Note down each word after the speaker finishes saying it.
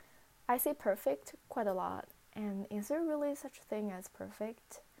I say perfect quite a lot. And is there really such a thing as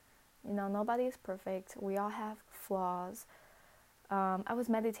perfect? Nobody is perfect. We all have flaws. I was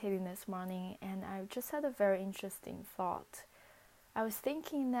meditating this morning and I just had a very interesting thought. I was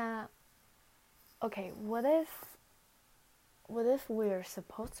thinking that, okay, what if we're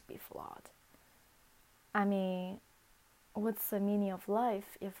supposed to be flawed? I mean, what's the meaning of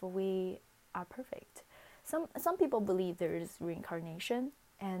life if we are perfect? Some people believe there is reincarnation,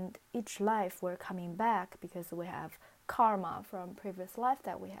 and each life we're coming back because we have karma from previous life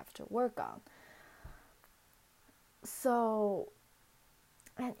that we have to work on. So,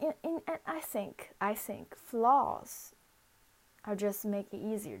 and I think flaws are just make it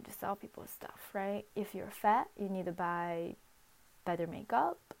easier to sell people stuff, right? If you're fat, you need to buy better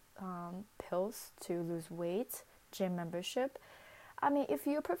makeup, pills to lose weight, gym membership. I mean, if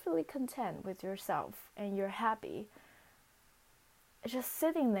you're perfectly content with yourself and you're happy, just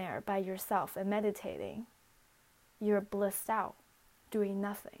sitting there by yourself and meditating, you're blissed out, doing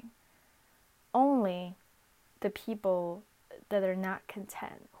nothing. Only the people that are not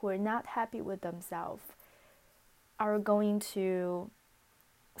content, who are not happy with themselves, are going to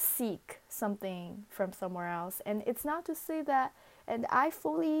seek something from somewhere else. And it's not to say that, and I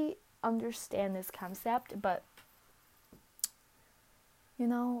fully understand this concept, but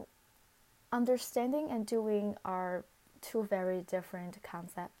understanding and doing are two very different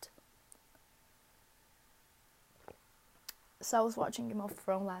concepts. So I was watching Game of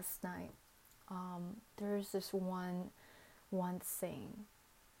Thrones last night. There's this one thing.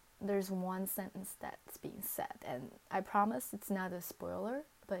 There's one sentence that's being said, and I promise it's not a spoiler,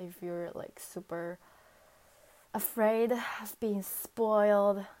 but if you're like super afraid of being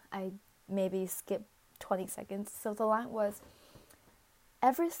spoiled, I maybe skip 20 seconds. So the line was,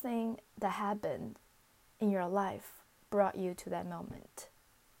 everything that happened in your life brought you to that moment.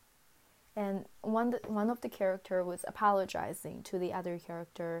 And one of the character was apologizing to the other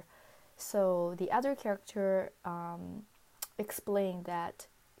character. So the other character explained that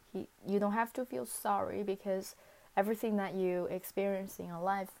you don't have to feel sorry because everything that you experience in your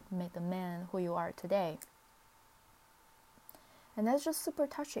life made the man who you are today. And that's just super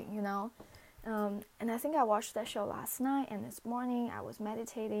touching, and I think I watched that show last night, and this morning I was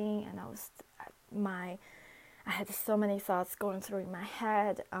meditating, and I had so many thoughts going through in my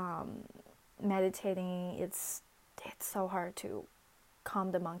head. Meditating, it's so hard to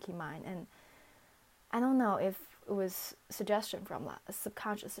calm the monkey mind, and I don't know if it was a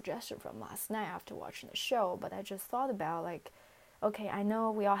subconscious suggestion from last night after watching the show, but I just thought about okay, I know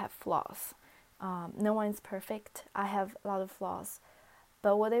we all have flaws. No one's perfect. I have a lot of flaws.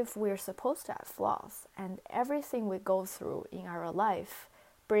 But what if we're supposed to have flaws, and everything we go through in our life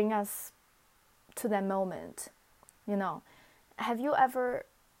bring us to that moment? Have you ever...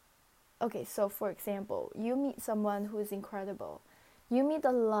 Okay, so for example, you meet someone who is incredible. You meet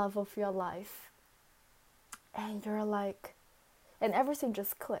the love of your life, and you're like... And everything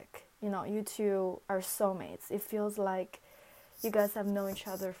just click. You two are soulmates. It feels like you guys have known each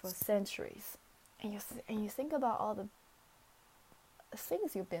other for centuries. And you think about all the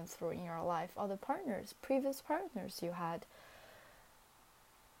things you've been through in your life, all the previous partners you had.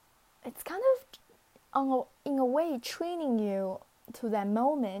 It's kind of, in a way, training you to that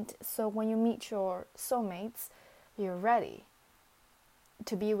moment, so when you meet your soulmates, you're ready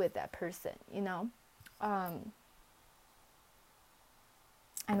to be with that person,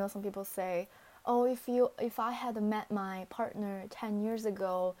 I know some people say, oh, if I had met my partner 10 years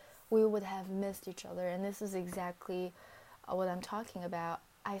ago, we would have missed each other. And this is exactly what I'm talking about.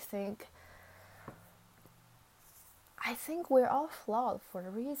 I think we're all flawed for a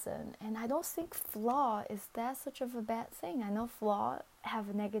reason, and I don't think flaw is that such of a bad thing. I know flaw have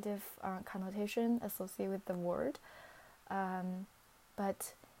a negative connotation associated with the word,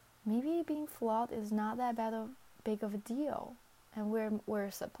 but maybe being flawed is not that big of a deal, and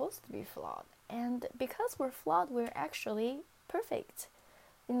we're supposed to be flawed. And because we're flawed, we're actually perfect.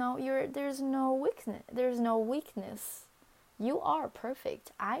 There's no weakness. There's no weakness. You are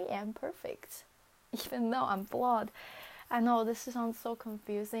perfect. I am perfect, even though I'm flawed. I know this sounds so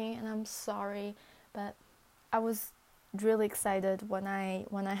confusing, and I'm sorry, but I was really excited when I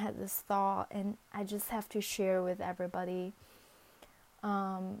had this thought, and I just have to share with everybody.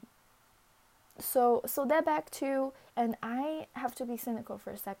 So that back to, and I have to be cynical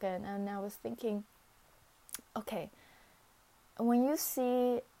for a second, and I was thinking, okay, when you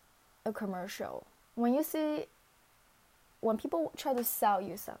see a commercial, when people try to sell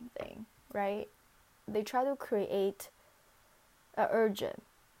you something, right? They try to create an urgent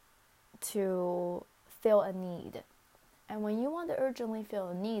to fill a need. And when you want to urgently feel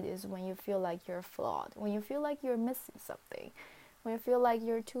a need is when you feel like you're flawed, when you feel like you're missing something, when you feel like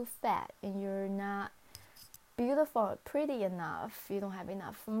you're too fat and you're not beautiful or pretty enough, you don't have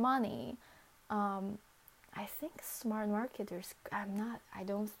enough money. I think smart marketers, I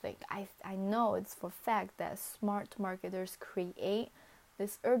know it's for fact that smart marketers create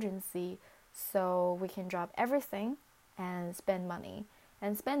this urgency so we can drop everything and spend money.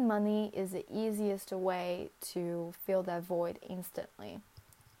 And spend money is the easiest way to fill that void instantly.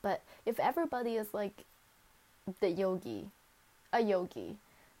 But if everybody is like a yogi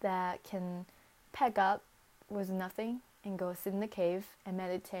that can pack up with nothing and go sit in the cave and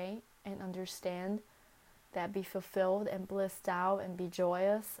meditate and understand that, be fulfilled and blissed out and be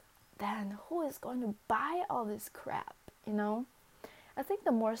joyous, then who is going to buy all this crap, you know? I think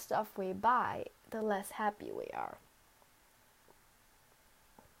the more stuff we buy, the less happy we are.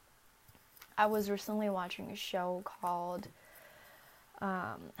 I was recently watching a show called,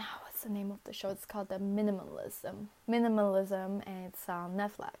 what's the name of the show? It's called The Minimalism, and it's on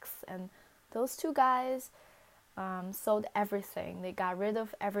Netflix. And those two guys sold everything. They got rid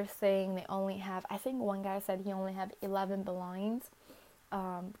of everything. They only have, I think one guy said he only had 11 belongings,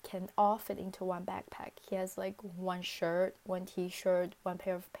 can all fit into one backpack. He has like one shirt, one t-shirt, one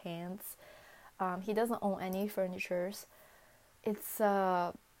pair of pants. He doesn't own any furnitures.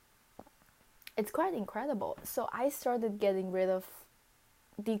 It's quite incredible. So I started getting rid of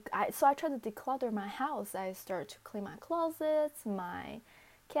so I tried to declutter my house. I started to clean my closets, my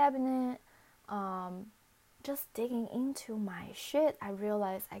cabinet, just digging into my shit. I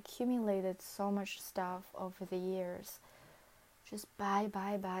realized I accumulated so much stuff over the years. Just buy,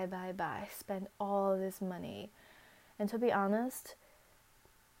 spend all this money. And to be honest,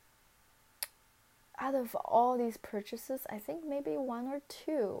 out of all these purchases, I think maybe one or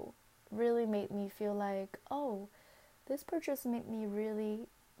two really made me feel like, oh, this purchase made me really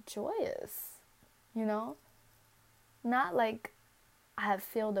joyous, you know? Not like I have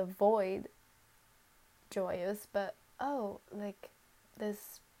filled a void joyous, but oh, like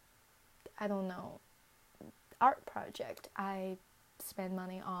this, I don't know, art project I spent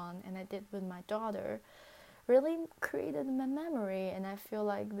money on and I did with my daughter really created my memory, and I feel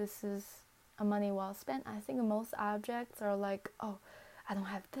like this is a money well spent. I think most objects are like, oh, I don't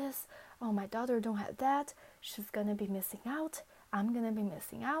have this, oh, my daughter don't have that, she's gonna be missing out, I'm gonna be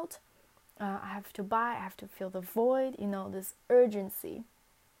missing out, I have to buy, I have to fill the void, you know, this urgency.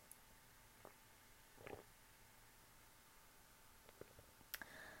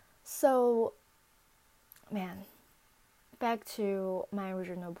 So, man, back to my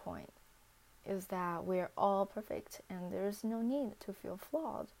original point is that we're all perfect and there's no need to feel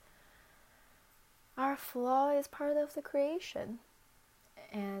flawed. Our flaw is part of the creation.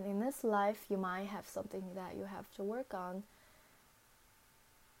 And in this life, you might have something that you have to work on.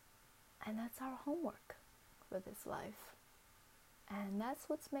 And that's our homework for this life. And that's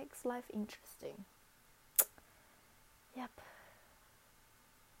what makes life interesting. Yep.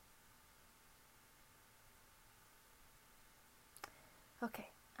 Okay,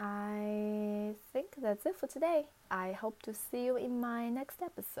 I think that's it for today. I hope to see you in my next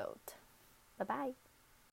episode. Bye-bye.